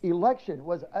 Yes, election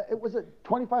was it was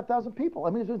 25,000 people. I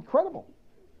mean, it was incredible.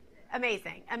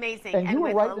 Amazing, amazing, and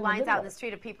with right lines out in the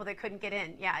street of people that couldn't get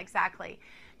in. Yeah, exactly.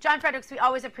 John Fredericks, we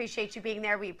always appreciate you being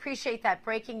there. We appreciate that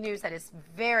breaking news. That is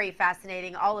very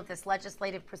fascinating. All of this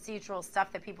legislative procedural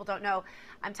stuff that people don't know.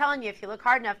 I'm telling you, if you look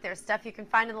hard enough, there's stuff you can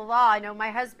find in the law. I know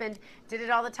my husband did it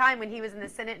all the time when he was in the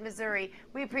Senate in Missouri.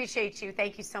 We appreciate you.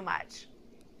 Thank you so much.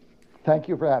 Thank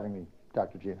you for having me,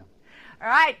 Dr. Gina. All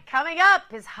right, coming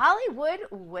up, is Hollywood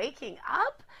waking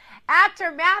up?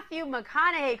 Actor Matthew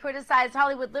McConaughey criticized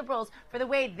Hollywood liberals for the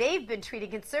way they've been treating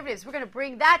conservatives. We're going to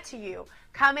bring that to you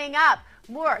coming up.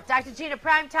 More Dr. Gina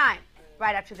Primetime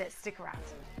right after this. Stick around.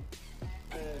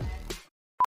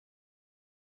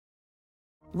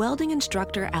 Welding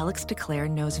instructor Alex DeClaire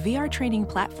knows VR training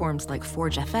platforms like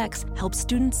Forge FX help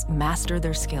students master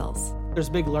their skills. There's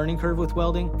a big learning curve with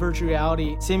welding. Virtual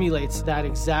reality simulates that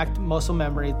exact muscle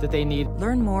memory that they need.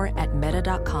 Learn more at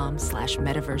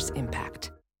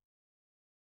meta.com/metaverseimpact.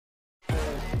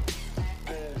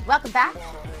 Welcome back.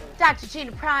 Dr.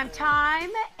 Gina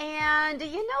Primetime. And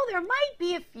you know, there might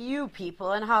be a few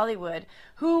people in Hollywood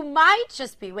who might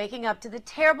just be waking up to the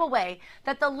terrible way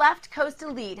that the left coast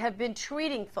elite have been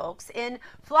treating folks in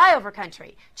flyover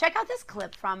country. Check out this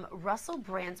clip from Russell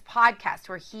Brand's podcast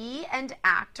where he and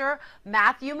actor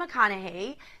Matthew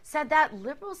McConaughey said that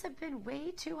liberals have been way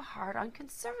too hard on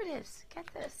conservatives. Get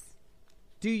this.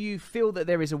 Do you feel that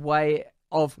there is a way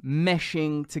of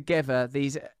meshing together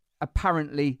these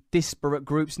apparently disparate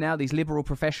groups now, these liberal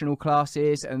professional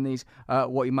classes and these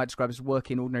what you might describe as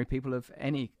working ordinary people of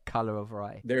any colour or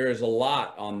variety? There is a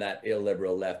lot on that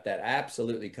illiberal left that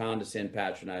absolutely condescend,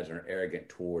 patronize, and are arrogant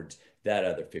towards that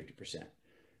other 50%.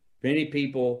 Many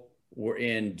people were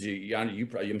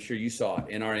I'm sure you saw it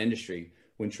in our industry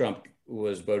when Trump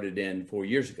was voted in 4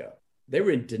 years ago. They were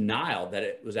in denial that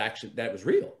it was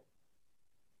real.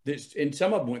 And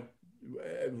some of them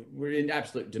were in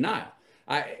absolute denial.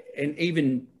 And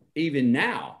even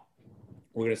now,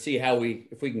 we're going to see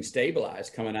if we can stabilize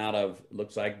coming out of,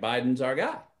 looks like Biden's our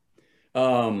guy.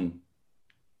 Well,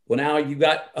 now you've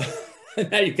got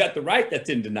the right that's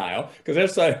in denial because they're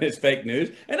saying it's fake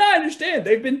news. And I understand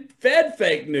they've been fed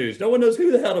fake news. No one knows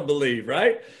who the hell to believe,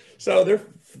 right? So they're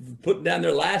putting down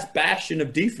their last bastion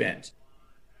of defense.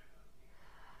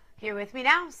 Here with me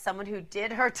now, someone who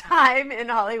did her time in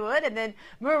Hollywood and then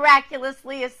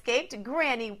miraculously escaped,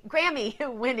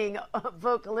 Grammy-winning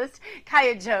vocalist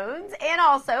Kaya Jones, and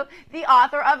also the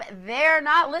author of They're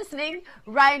Not Listening,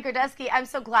 Ryan Grodusky. I'm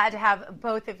so glad to have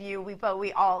both of you.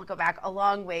 We all go back a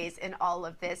long ways in all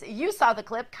of this. You saw the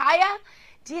clip. Kaya,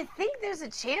 do you think there's a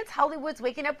chance Hollywood's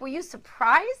waking up? Were you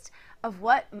surprised of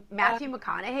what Matthew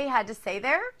McConaughey had to say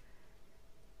there?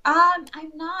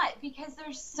 I'm not, because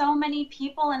there's so many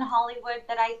people in Hollywood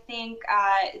that I think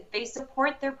they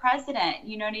support their president,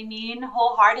 you know what I mean,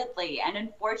 wholeheartedly. And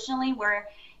unfortunately, we're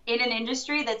in an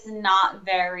industry that's not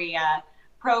very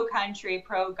pro-country,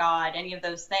 pro-God, any of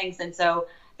those things. And so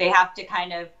they have to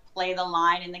kind of play the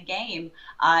line in the game.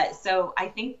 So I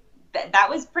think that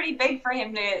was pretty big for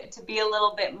him to be a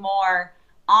little bit more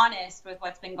honest with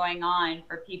what's been going on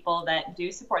for people that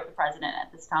do support the president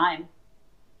at this time.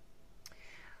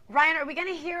 Ryan, are we going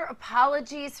to hear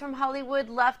apologies from Hollywood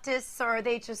leftists, or are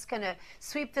they just going to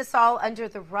sweep this all under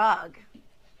the rug?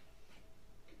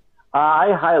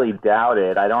 I highly doubt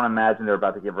it. I don't imagine they're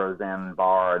about to give Roseanne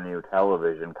Barr a new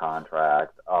television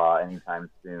contract anytime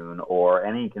soon, or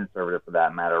any conservative for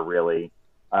that matter, really.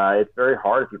 It's very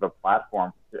hard if you have a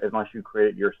platform, unless you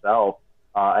create it yourself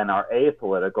and are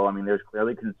apolitical. I mean, there's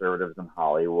clearly conservatives in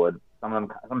Hollywood. Some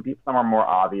are more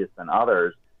obvious than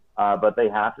others. But they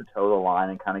have to toe the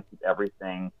line and kind of keep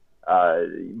everything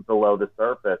below the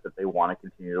surface if they want to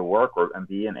continue to work and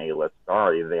be an A-list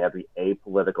star. Either they have to be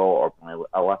apolitical or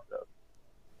a leftist.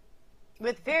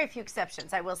 With very few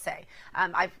exceptions, I will say.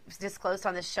 I've disclosed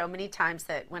on this show many times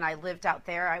that when I lived out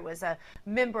there, I was a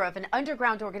member of an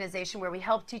underground organization where we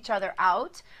helped each other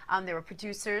out. There were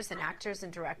producers and actors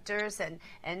and directors and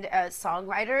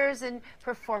songwriters and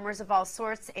performers of all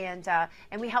sorts, and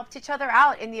we helped each other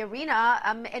out in the arena,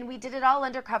 and we did it all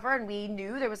undercover, and we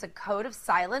knew there was a code of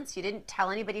silence. You didn't tell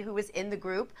anybody who was in the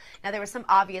group. Now, there were some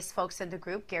obvious folks in the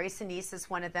group. Gary Sinise is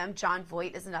one of them. John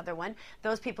Voight is another one.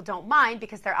 Those people don't mind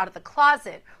because they're out of the closet,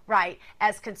 right,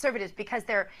 as conservatives, because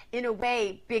they're in a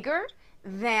way bigger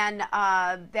than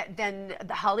the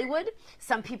Hollywood.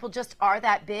 Some people just are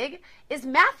that big. Is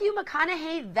Matthew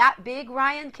McConaughey that big,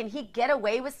 Ryan? Can he get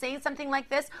away with saying something like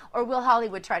this, or will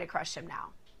Hollywood try to crush him now?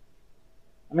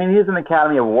 I mean, he's an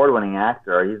Academy Award-winning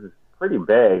actor. He's pretty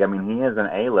big. I mean, he is an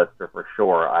A-lister for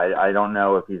sure. I don't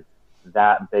know if he's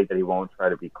that big that he won't try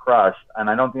to be crushed. And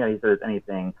I don't think that he says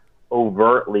anything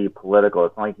overtly political.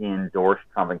 It's not like he endorsed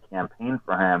Trump and campaigned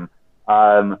for him.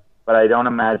 But I don't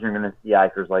imagine you're going to see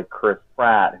actors like Chris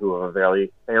Pratt, who have a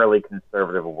fairly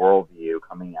conservative worldview,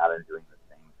 coming out and doing the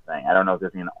same thing. I don't know if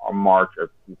there's a march of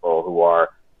people who are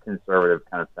conservative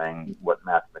kind of saying what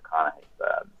Matthew McConaughey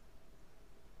said.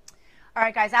 All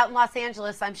right, guys, out in Los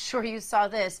Angeles, I'm sure you saw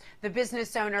this. The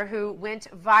business owner who went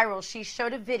viral, she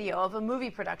showed a video of a movie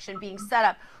production being set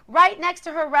up right next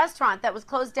to her restaurant that was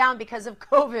closed down because of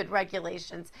COVID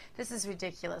regulations. This is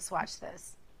ridiculous. Watch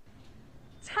this.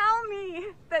 Tell me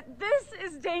that this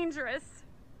is dangerous,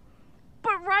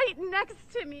 but right next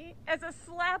to me as a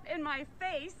slap in my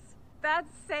face,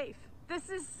 that's safe. This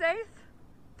is safe?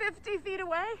 50 feet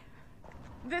away?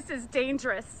 This is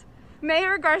dangerous.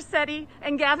 Mayor Garcetti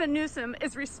and Gavin Newsom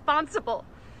is responsible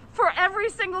for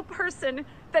every single person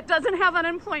that doesn't have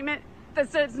unemployment,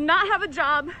 that does not have a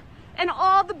job, and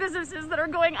all the businesses that are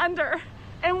going under.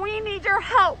 And we need your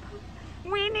help.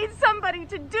 We need somebody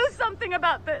to do something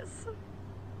about this.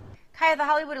 Kaya, the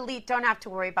Hollywood elite don't have to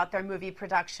worry about their movie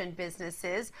production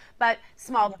businesses, but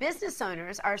small business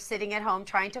owners are sitting at home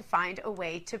trying to find a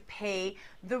way to pay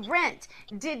the rent.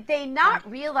 Did they not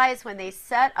realize when they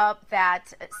set up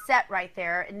that set right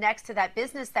there next to that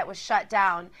business that was shut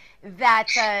down that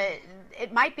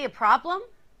it might be a problem?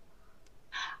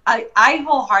 I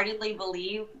wholeheartedly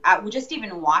believe, just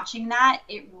even watching that,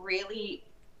 it really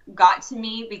got to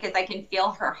me because I can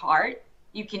feel her heart.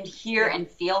 You can hear and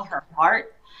feel her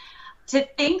heart. To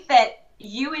think that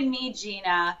you and me,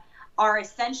 Gina, are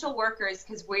essential workers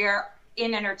because we're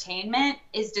in entertainment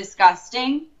is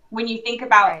disgusting. When you think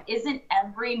about, isn't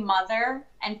every mother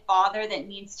and father that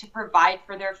needs to provide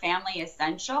for their family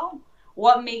essential?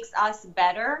 What makes us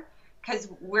better? Because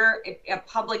we're a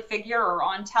public figure or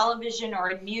on television or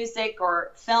in music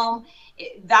or film,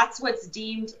 that's what's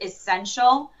deemed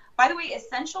essential. By the way,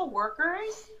 essential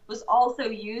workers was also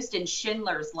used in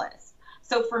Schindler's List.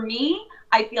 So for me,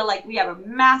 I feel like we have a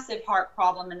massive heart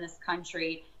problem in this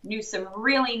country. Newsom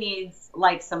really needs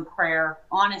like some prayer.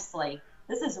 Honestly,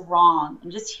 this is wrong.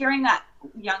 And just hearing that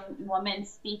young woman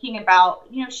speaking about,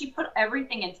 she put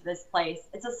everything into this place.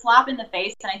 It's a slap in the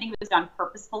face. And I think it was done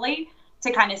purposefully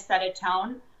to kind of set a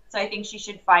tone. So I think she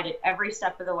should fight it every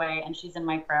step of the way. And she's in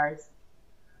my prayers.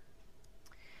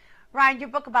 Ryan, your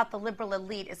book about the liberal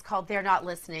elite is called They're Not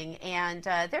Listening, and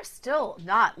they're still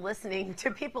not listening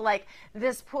to people like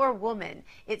this poor woman,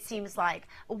 it seems like.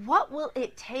 What will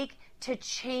it take to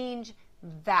change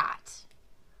that?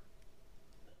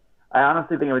 I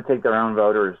honestly think it would take their own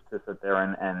voters to sit there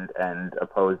and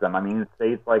oppose them. I mean,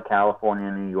 states like California,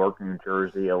 New York, New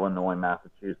Jersey, Illinois,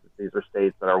 Massachusetts, these are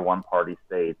states that are one-party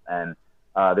states, and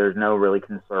there's no really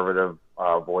conservative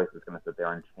voice that's going to sit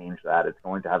there and change that. It's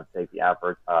going to have to take the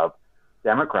efforts of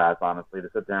Democrats, honestly, to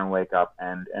sit there and wake up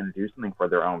and do something for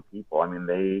their own people. I mean,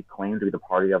 they claim to be the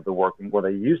party of the working, well,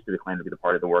 they used to claim to be the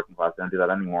party of the working class. They don't do that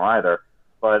anymore either.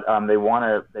 But they want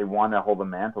to hold the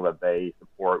mantle that they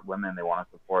support women. They want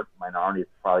to support minorities.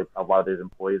 Probably a lot of these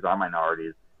employees are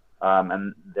minorities,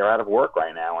 and they're out of work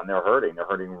right now, and they're hurting. They're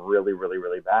hurting really, really,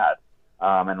 really bad.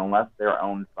 And unless their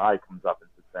own side comes up and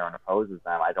sits there and opposes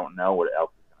them, I don't know what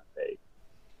else it's going to take.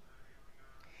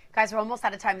 Guys, we're almost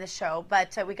out of time in this show,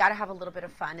 but we got to have a little bit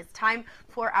of fun. It's time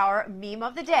for our meme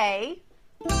of the day.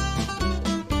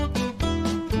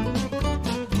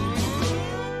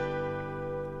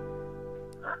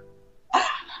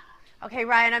 Okay,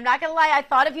 Ryan, I'm not going to lie. I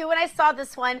thought of you when I saw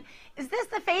this one. Is this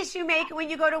the face you make when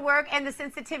you go to work and the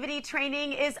sensitivity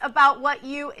training is about what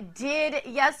you did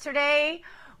yesterday?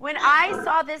 When I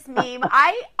saw this meme,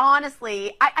 I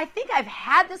honestly think I've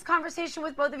had this conversation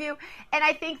with both of you, and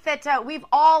I think that we've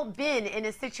all been in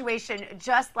a situation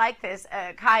just like this,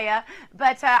 Kaya.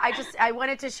 But I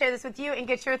wanted to share this with you and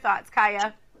get your thoughts,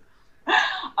 Kaya.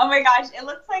 Oh my gosh, it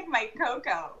looks like my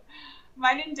Coco.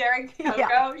 Mine and Derek's Coco.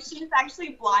 Yeah. She's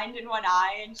actually blind in one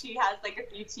eye, and she has like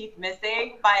a few teeth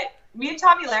missing. But me and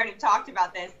Tommy Laird have talked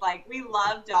about this. Like, we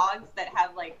love dogs that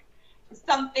have like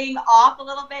something off a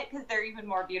little bit because they're even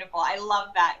more beautiful. I love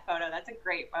that photo. That's a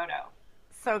great photo.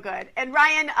 So good. And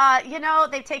Ryan,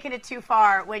 they've taken it too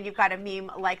far when you've got a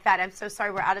meme like that. I'm so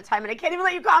sorry we're out of time and I can't even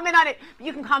let you comment on it. But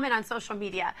you can comment on social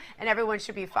media, and everyone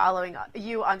should be following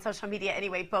you on social media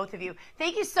anyway, both of you.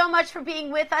 Thank you so much for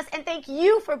being with us, and thank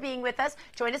you for being with us.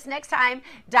 Join us next time,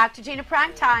 Dr. Gina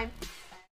Primetime.